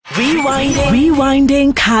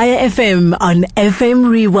Rewinding Kaya FM on FM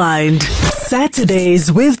Rewind.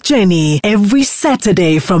 Saturdays with Jenny. Every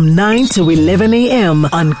Saturday from 9 to 11 a.m.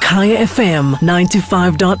 on Kaya FM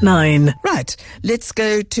 95.9. Right, let's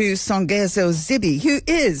go to Songezo Zibi, who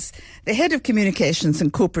is the head of communications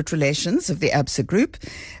and corporate relations of the ABSA Group,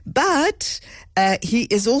 but he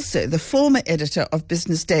is also the former editor of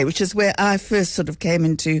Business Day, which is where I first sort of came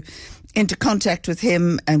into contact with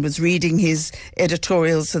him and was reading his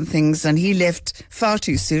editorials and things, and he left far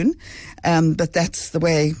too soon. But that's the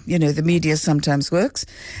way, the media sometimes works.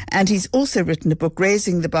 And he's also written a book,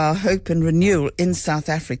 Raising the Bar, Hope and Renewal in South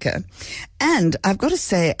Africa. And I've got to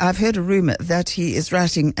say, I've heard a rumor that he is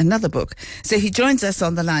writing another book. So he joins us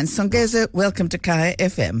on the line. Songezo, welcome to Kaya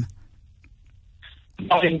FM.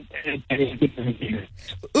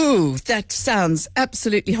 Ooh, that sounds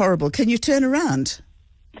absolutely horrible. Can you turn around?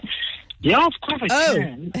 Yeah, of course I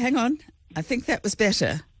can. Hang on. I think that was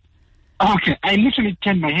better. Okay, I literally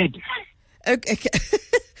turned my head. Okay.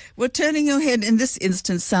 Well, turning your head in this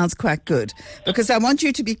instance sounds quite good, because I want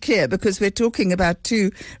you to be clear, because we're talking about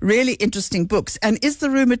two really interesting books. And is the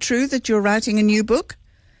rumor true that you're writing a new book?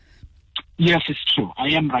 Yes, it's true. I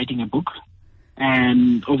am writing a book,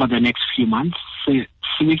 and over the next few months,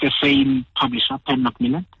 with the same publisher, Penn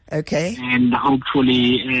Macmillan. Okay. And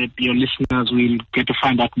hopefully your listeners will get to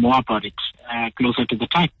find out more about it closer to the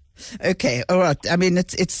time. Okay, all right. I mean,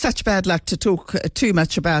 it's such bad luck to talk too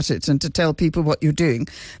much about it and to tell people what you're doing,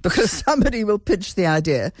 because somebody will pitch the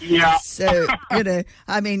idea. Yeah. So,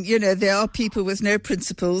 there are people with no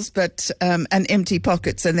principles but and empty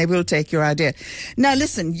pockets, and they will take your idea. Now,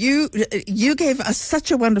 listen, you gave us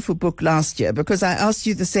such a wonderful book last year, because I asked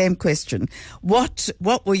you the same question. What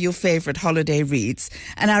were your favorite holiday reads?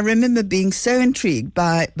 And I remember being so intrigued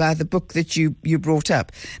by the book that you brought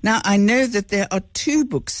up. Now, I know that there are two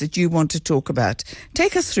books that you want to talk about.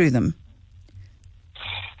 Take us through them.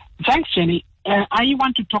 Thanks, Jenny. I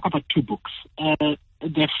want to talk about two books.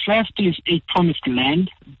 The first is A Promised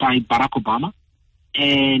Land by Barack Obama,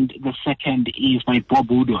 and the second is by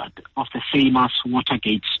Bob Woodward, of the famous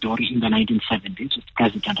Watergate story in the 1970s with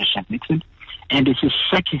President Richard Nixon. And it's his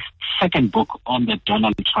second book on the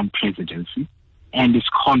Donald Trump presidency, and it's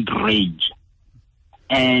called Rage.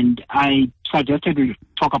 And I suggested we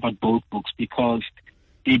talk about both books because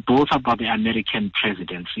they both about the American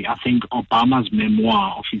presidency. I think Obama's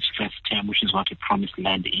memoir of his first term, which is what A Promised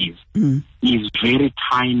Land is very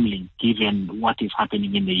timely given what is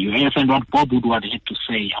happening in the U.S. and what Bob Woodward had to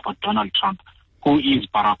say about Donald Trump, who is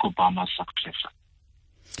Barack Obama's successor.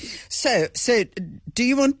 So do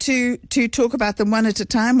you want to talk about them one at a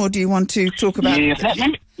time, or do you want to talk about... Yes,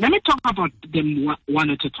 let me talk about them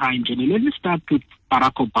one at a time, Jenny. Let me start with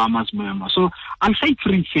Barack Obama's memoir. So I'll say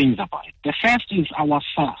three things about it. The first is I was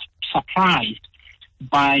surprised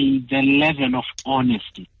by the level of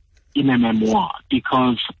honesty in a memoir,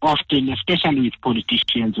 because often, especially with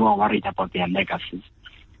politicians who are worried about their legacies,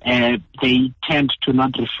 they tend to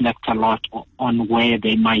not reflect a lot on where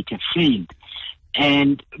they might have failed.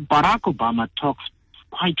 And Barack Obama talks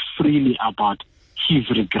quite freely about his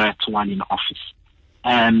regrets while in office.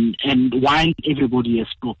 And while everybody has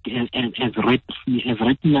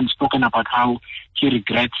written and spoken about how he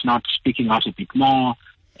regrets not speaking out a bit more,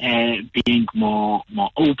 being more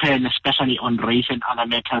open, especially on race and other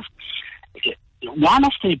matters, one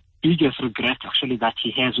of the biggest regrets actually that he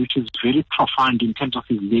has, which is very profound in terms of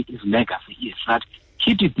his legacy, is that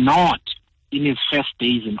he did not, in his first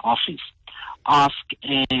days in office, ask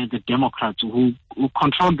the Democrats who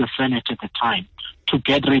controlled the Senate at the time to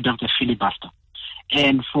get rid of the filibuster.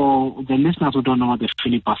 And for the listeners who don't know what the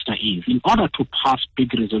filibuster is, in order to pass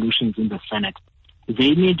big resolutions in the Senate,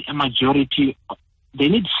 they need a majority, they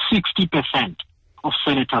need 60% of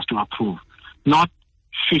senators to approve, not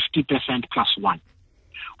 50% plus one,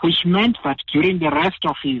 which meant that during the rest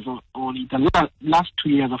of his, or the last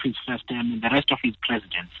 2 years of his first term and the rest of his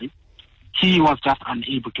presidency, he was just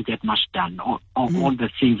unable to get much done, or all the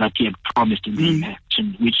things that he had promised in the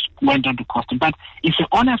election, which went on to cost him. But it's the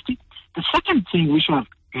honesty. The second thing which was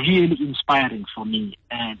really inspiring for me,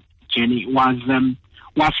 Jenny, was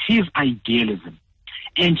his idealism.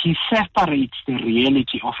 And he separates the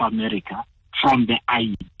reality of America from the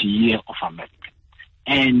idea of America.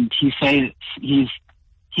 And he says he's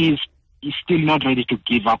still not ready to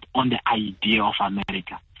give up on the idea of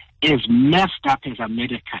America. As messed up as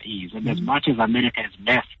America is, and as much as America is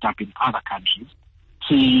messed up in other countries,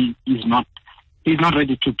 he's not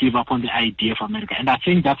ready to give up on the idea of America. And I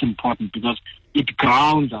think that's important because it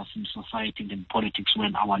grounds us in society and in politics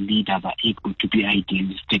when our leaders are able to be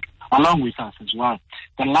idealistic along with us as well.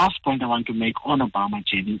 The last point I want to make on Obama,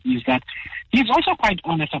 Jenny, is that he's also quite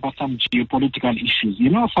honest about some geopolitical issues. You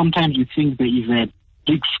know, sometimes you think there is a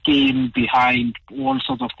big scheme behind all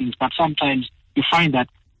sorts of things, but sometimes you find that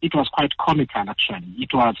it was quite comical, actually.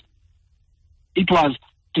 It was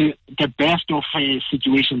the best of a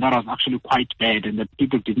situation that was actually quite bad, and that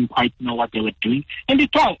people didn't quite know what they were doing. And he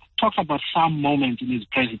talks about some moments in his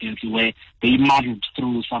presidency where they muddled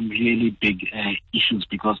through some really big issues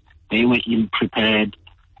because they were ill-prepared,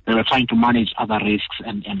 they were trying to manage other risks,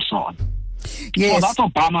 and so on. Yes. So that's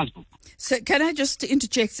Obama's book. So can I just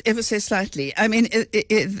interject ever so slightly? I mean,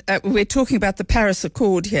 we're talking about the Paris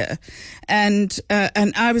Accord here, and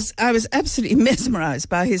I was absolutely mesmerized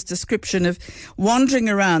by his description of wandering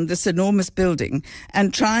around this enormous building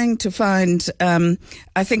and trying to find,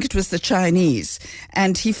 I think it was the Chinese,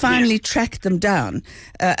 and he finally tracked them down.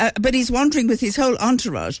 But he's wandering with his whole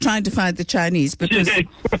entourage trying to find the Chinese because,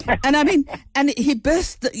 and he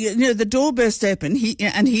burst, the door burst open.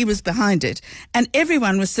 He was behind it, and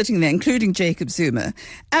everyone was sitting there, including Jacob Zuma,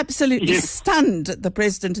 absolutely stunned at the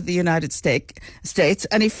President of the United States,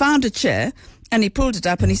 and he found a chair and he pulled it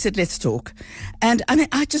up and he said, "Let's talk." And I mean,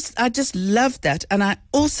 I just loved that, and I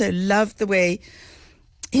also loved the way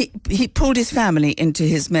he pulled his family into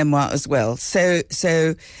his memoir as well. So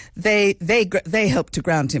they helped to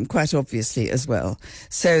ground him quite obviously as well.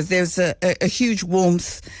 So there's a huge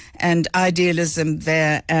warmth and idealism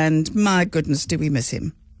there, and my goodness, do we miss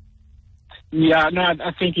him? Yeah, no,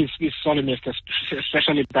 I think it's sorely missed,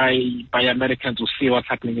 especially by Americans who see what's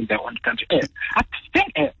happening in their own country. I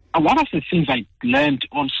think one of the things I learned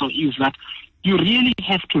also is that you really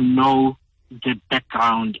have to know the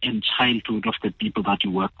background and childhood of the people that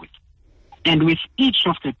you work with. And with each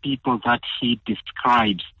of the people that he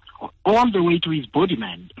describes, all the way to his body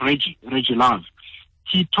man, Reggie Love,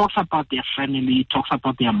 he talks about their family, talks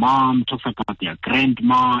about their mom, talks about their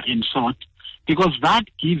grandma, and so on. Because that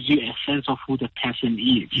gives you a sense of who the person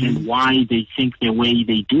is and why they think the way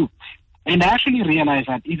they do. And I actually realize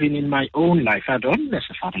that even in my own life, I don't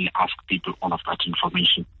necessarily ask people all of that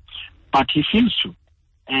information. But he seems to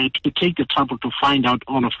take the trouble to find out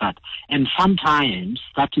all of that. And sometimes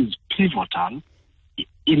that is pivotal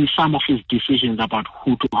in some of his decisions about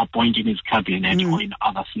who to appoint in his cabinet or in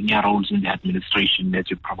other senior roles in the administration, as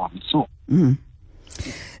you probably saw.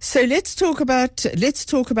 So let's talk about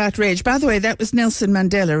rage. By the way, that was Nelson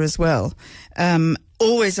Mandela as well.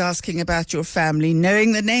 Always asking about your family,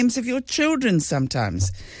 knowing the names of your children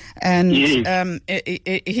sometimes. And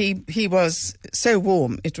he was so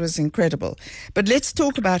warm. It was incredible. But let's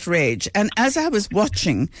talk about rage. And as I was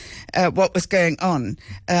watching what was going on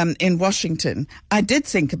in Washington, I did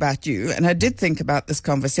think about you, and I did think about this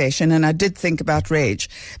conversation, and I did think about rage,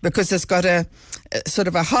 because it's got a sort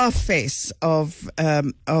of a half face of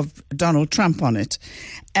Donald Trump on it,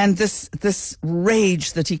 and this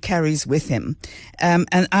rage that he carries with him.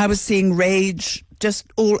 And I was seeing rage just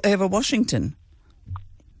all over Washington.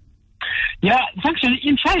 Yeah, thanks.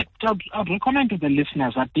 In fact, I'd recommend to the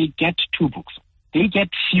listeners that they get two books. They get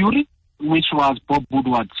Fury, which was Bob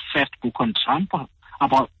Woodward's first book on Trump,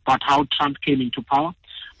 about how Trump came into power.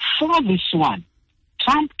 For this one,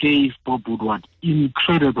 Trump gave Bob Woodward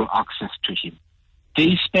incredible access to him.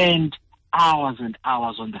 They spent hours and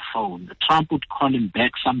hours on the phone. Trump would call him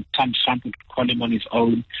back. Sometimes Trump would call him on his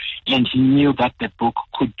own, and he knew that the book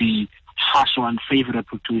could be harsh or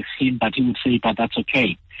unfavorable to him, but he would say, but that's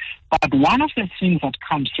okay. But one of the things that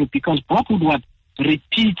comes through, because Bob Woodward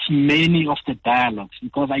repeats many of the dialogues,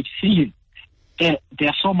 because I see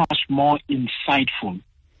they're so much more insightful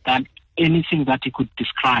than anything that he could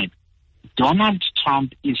describe. Donald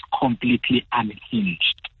Trump is completely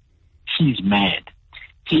unhinged. He's mad.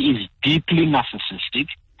 He is deeply narcissistic.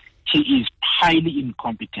 He is highly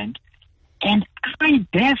incompetent. And I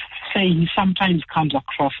dare say he sometimes comes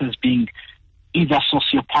across as being either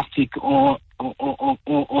sociopathic or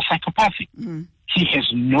psychopathic. He has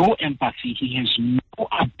no empathy. He has no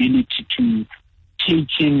ability to take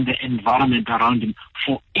in the environment around him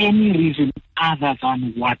for any reason other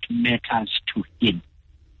than what matters to him.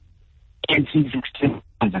 And he's extremely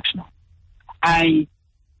transactional.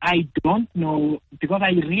 I don't know, because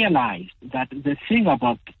I realized that the thing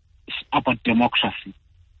about democracy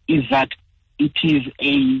is that it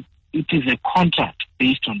is a contract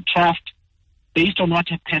based on trust, based on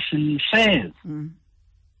what a person says,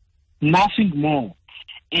 nothing more.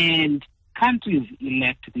 And countries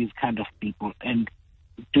elect these kind of people and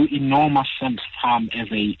do enormous harm as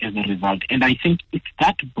a result. And I think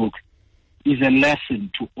that book is a lesson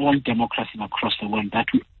to all democracies across the world, that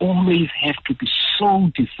we always have to be so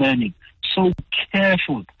discerning, so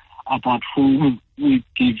careful about who we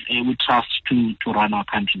trust to run our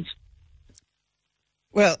countries.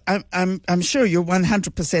 Well, I'm sure you're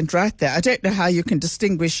 100% right there. I don't know how you can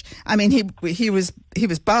distinguish. I mean, he was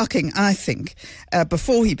barking, I think,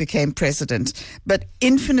 before he became president, but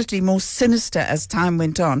infinitely more sinister as time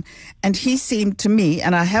went on. And he seemed to me,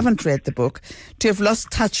 and I haven't read the book, to have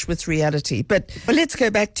lost touch with reality. But let's go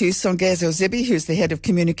back to Songezo Zibi, who's the head of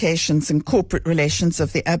communications and corporate relations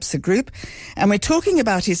of the ABSA Group, and we're talking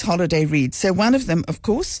about his holiday reads. So one of them, of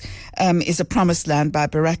course, is A Promised Land by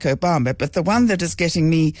Barack Obama, but the one that is getting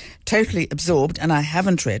me totally absorbed, and I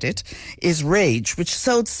haven't read it, is Rage, which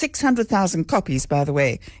sold 600,000 copies, by the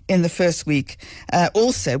way, in the first week.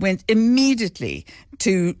 Also went immediately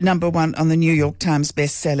to number one on the New York Times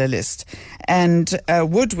bestseller list. And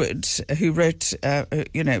Woodward, who wrote,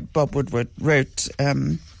 Bob Woodward wrote,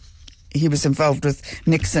 he was involved with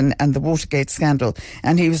Nixon and the Watergate scandal,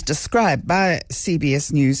 and he was described by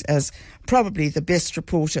CBS News as probably the best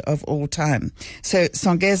reporter of all time. So,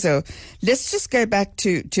 Songezo, let's just go back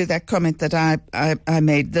to that comment that I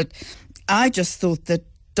made, that I just thought that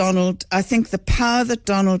I think the power that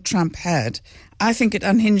Donald Trump had, I think it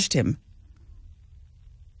unhinged him.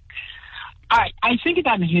 I think it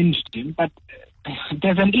unhinged him, but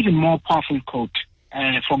there's an even more powerful quote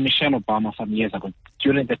from Michelle Obama some years ago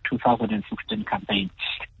during the 2016 campaign.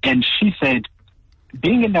 And she said,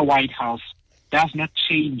 being in the White House does not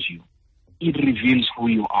change you. It reveals who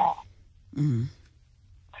you are. Mm.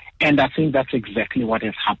 And I think that's exactly what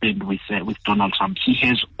has happened with Donald Trump. He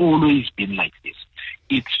has always been like this.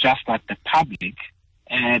 It's just that the public,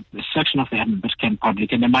 the section of the American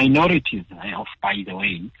public, and the minorities, by the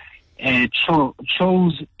way,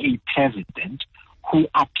 chose a president who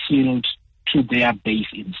appealed to their base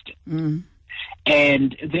instinct. Mm.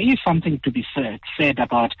 And there is something to be said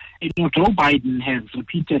about, Joe Biden has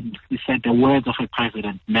repeatedly said the words of a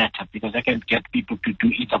president matter because they can get people to do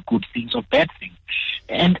either good things or bad things.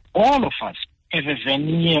 And all of us have a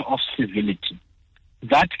veneer of civility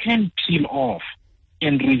that can peel off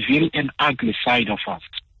and reveal an ugly side of us,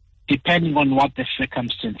 depending on what the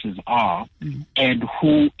circumstances are and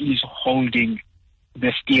who is holding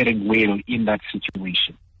the steering wheel in that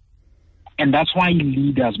situation. And that's why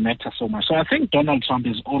leaders matter so much. So I think Donald Trump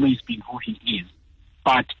has always been who he is.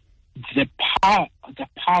 But the power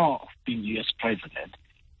of being U.S. president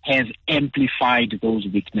has amplified those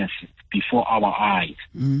weaknesses before our eyes.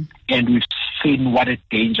 Mm. And we've seen what a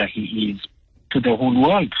danger he is to the whole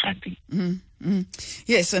world, frankly. Mm. Mm.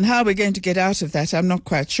 Yes, and how we're going to get out of that, I'm not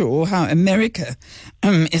quite sure. Or how America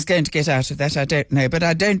is going to get out of that, I don't know. But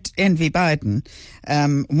I don't envy Biden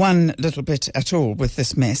one little bit at all with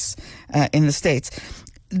this mess in the States.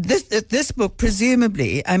 This book,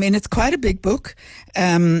 presumably, I mean, it's quite a big book,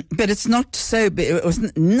 but it's not so big. It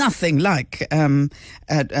was nothing like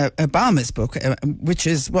Obama's book, which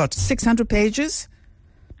is, 600 pages?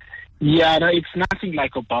 Yeah, no, it's nothing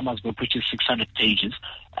like Obama's book, which is 600 pages.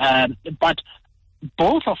 But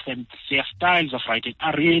both of them, their styles of writing,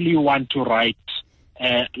 I really want to write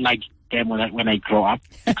like them when I grow up,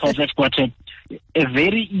 because they've got a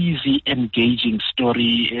very easy, engaging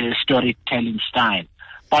storytelling style.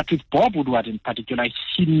 But with Bob Woodward in particular,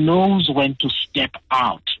 he knows when to step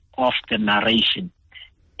out of the narration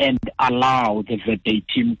and allow the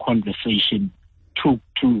verbatim conversation to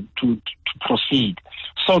proceed,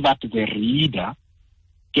 so that the reader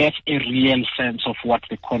gets a real sense of what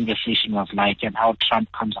the conversation was like and how Trump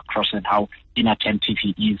comes across and how inattentive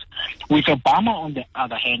he is. With Obama, on the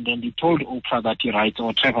other hand, and he told Oprah that he writes,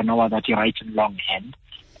 or Trevor Noah that he writes in longhand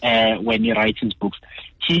when he writes his books.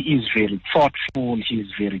 He is very thoughtful, he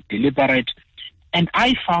is very deliberate. And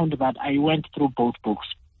I found that I went through both books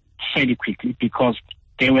fairly quickly because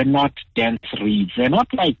they were not dense reads. They're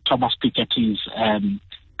not like Thomas Piketty's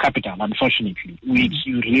Capital, unfortunately, which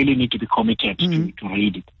you really need to be committed to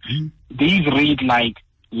read it. Mm-hmm. These read like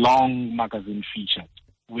long magazine features,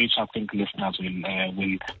 which I think listeners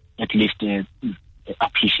will at least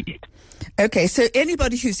appreciate. Okay, so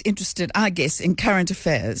anybody who's interested, I guess, in current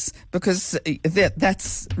affairs, because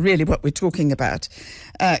that's really what we're talking about,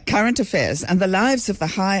 current affairs and the lives of the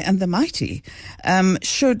high and the mighty,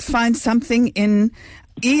 should find something in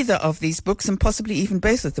either of these books and possibly even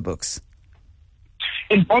both of the books.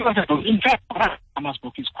 In both of the books, in fact, Obama's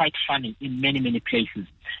book is quite funny in many, many places.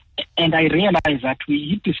 And I realize that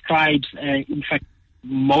he describes, in fact,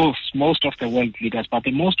 most of the world leaders, but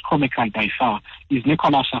the most comical by far is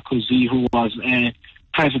Nicolas Sarkozy, who was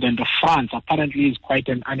president of France. Apparently, he's quite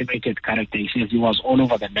an animated character. He says he was all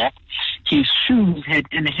over the map. His shoes had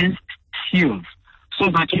enhanced heels, so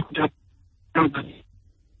that he could.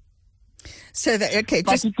 So that, okay,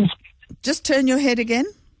 just turn your head again.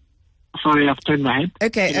 Sorry, I've turned my head.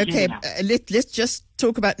 Okay. Let's just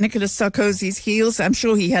talk about Nicolas Sarkozy's heels. I'm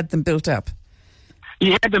sure he had them built up.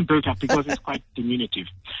 He had them built up because it's quite diminutive.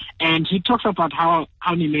 And he talks about how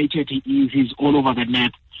animated he is. He's all over the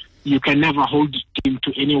net. You can never hold him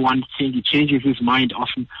to any one thing. He changes his mind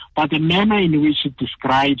often. But the manner in which he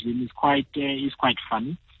describes him is quite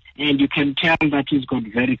funny. And you can tell that he's got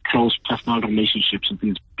very close personal relationships with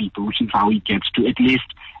these people, which is how he gets to at least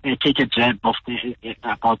take a jab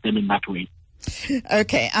about them in that way.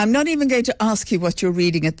 Okay, I'm not even going to ask you what you're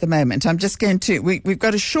reading at the moment. I'm just going to, we've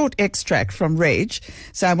got a short extract from Rage,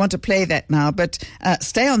 so I want to play that now, but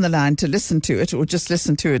stay on the line to listen to it, or just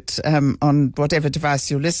listen to it on whatever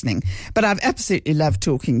device you're listening. But I've absolutely loved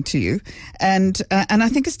talking to you, and I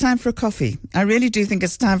think it's time for a coffee. I really do think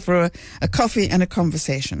it's time for a coffee and a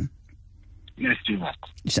conversation. Let's do that.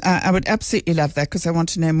 I would absolutely love that, because I want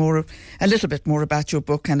to know a little bit more about your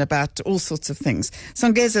book and about all sorts of things.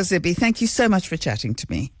 Songezo Zibi, thank you so much for chatting to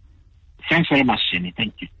me. Thanks very much, Jenny.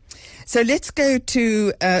 Thank you. So let's go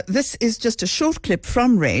to, this is just a short clip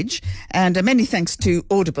from Rage, and many thanks to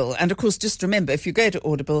Audible. And of course, just remember, if you go to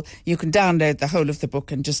Audible, you can download the whole of the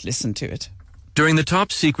book and just listen to it. During the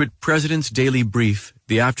top secret President's Daily Brief,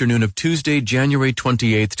 the afternoon of Tuesday, January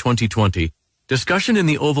 28, 2020, discussion in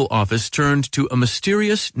the Oval Office turned to a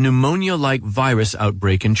mysterious pneumonia-like virus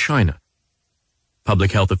outbreak in China.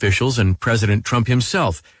 Public health officials and President Trump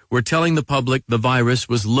himself were telling the public the virus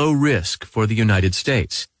was low risk for the United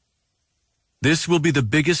States. This will be the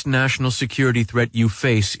biggest national security threat you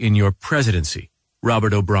face in your presidency,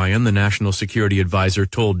 Robert O'Brien, the national security advisor,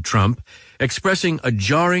 told Trump, expressing a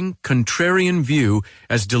jarring, contrarian view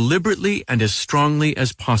as deliberately and as strongly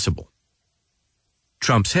as possible.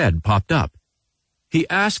 Trump's head popped up. He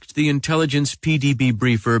asked the intelligence PDB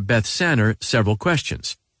briefer Beth Sanner several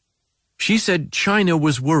questions. She said China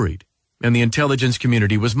was worried, and the intelligence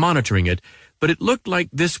community was monitoring it, but it looked like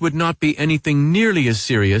this would not be anything nearly as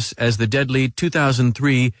serious as the deadly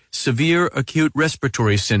 2003 Severe Acute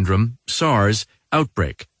Respiratory Syndrome, SARS,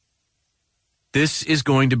 outbreak. This is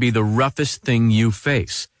going to be the roughest thing you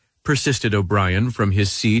face, persisted O'Brien from his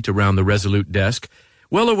seat around the Resolute desk,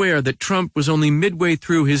 well aware that Trump was only midway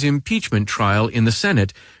through his impeachment trial in the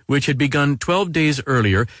Senate, which had begun 12 days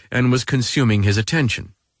earlier and was consuming his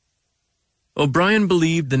attention. O'Brien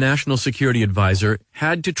believed the National Security Advisor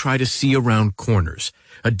had to try to see around corners,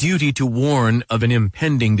 a duty to warn of an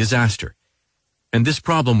impending disaster. And this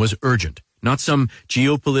problem was urgent, not some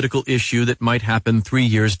geopolitical issue that might happen 3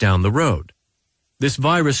 years down the road. This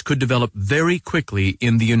virus could develop very quickly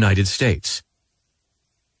in the United States.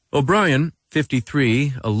 O'Brien,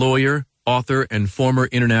 53, a lawyer, author, and former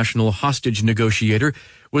international hostage negotiator,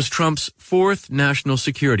 was Trump's fourth national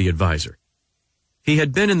security advisor. He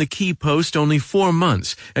had been in the key post only 4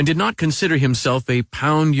 months and did not consider himself a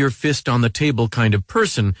pound-your-fist-on-the-table kind of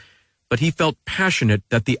person, but he felt passionate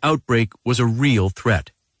that the outbreak was a real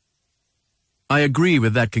threat. I agree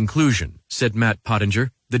with that conclusion, said Matt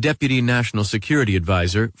Pottinger, the deputy national security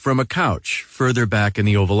advisor, from a couch further back in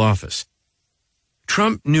the Oval Office.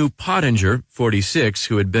 Trump knew Pottinger, 46,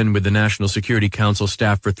 who had been with the National Security Council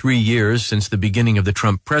staff for 3 years since the beginning of the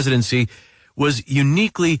Trump presidency, was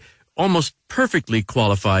uniquely, almost perfectly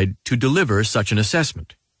qualified to deliver such an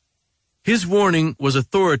assessment. His warning was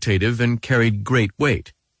authoritative and carried great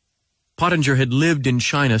weight. Pottinger had lived in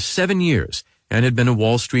China 7 years and had been a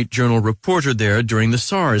Wall Street Journal reporter there during the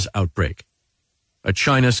SARS outbreak. A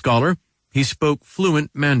China scholar, he spoke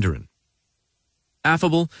fluent Mandarin.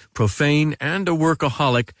 Affable, profane, and a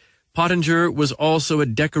workaholic, Pottinger was also a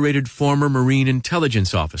decorated former Marine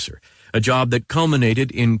intelligence officer, a job that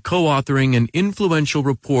culminated in co-authoring an influential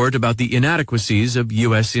report about the inadequacies of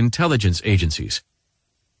U.S. intelligence agencies.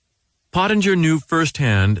 Pottinger knew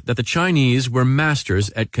firsthand that the Chinese were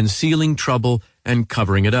masters at concealing trouble and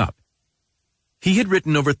covering it up. He had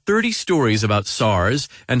written over 30 stories about SARS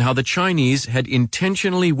and how the Chinese had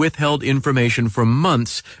intentionally withheld information for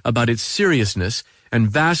months about its seriousness and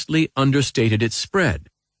vastly understated its spread.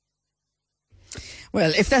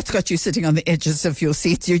 Well, if that's got you sitting on the edges of your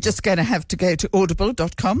seats, you're just going to have to go to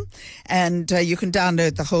audible.com and you can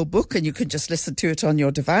download the whole book and you can just listen to it on your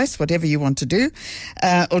device, whatever you want to do.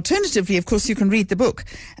 Alternatively, of course, you can read the book.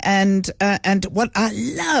 And what I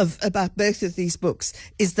love about both of these books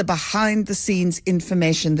is the behind-the-scenes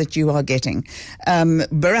information that you are getting.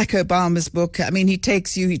 Barack Obama's book, I mean, he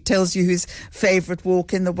tells you his favorite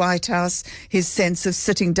walk in the White House, his sense of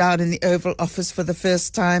sitting down in the Oval Office for the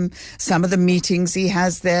first time, some of the meetings he he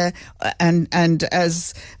has there, and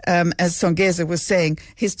as Songezo was saying,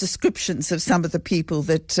 his descriptions of some of the people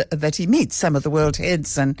that he meets, some of the world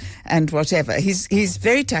heads and whatever. He's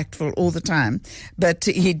very tactful all the time, but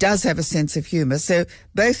he does have a sense of humor. So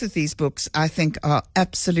both of these books, I think, are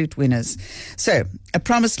absolute winners. So, A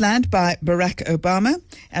Promised Land by Barack Obama,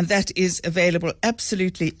 and that is available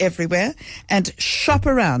absolutely everywhere. And shop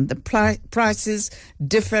around. The prices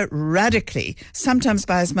differ radically, sometimes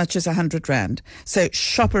by as much as 100 Rand. So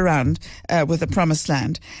shop around with A Promised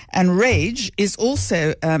Land. And Rage is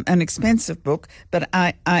also an expensive book, but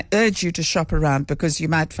I urge you to shop around because you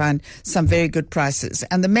might find some very good prices.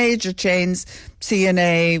 And the major chains,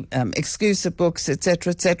 CNA, exclusive books,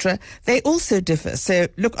 etc., they also differ. So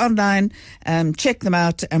look online, check them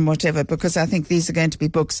out and whatever, because I think these are going to be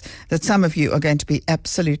books that some of you are going to be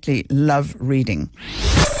absolutely love reading.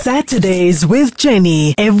 Saturdays with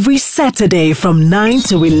Jenny, every Saturday from 9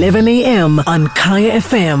 to 11 a.m. on Kaya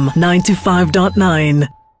FM 95.9.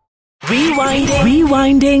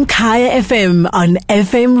 Rewinding Kaya FM on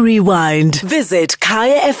FM Rewind. Visit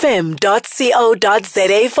kayafm.co.za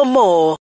for more.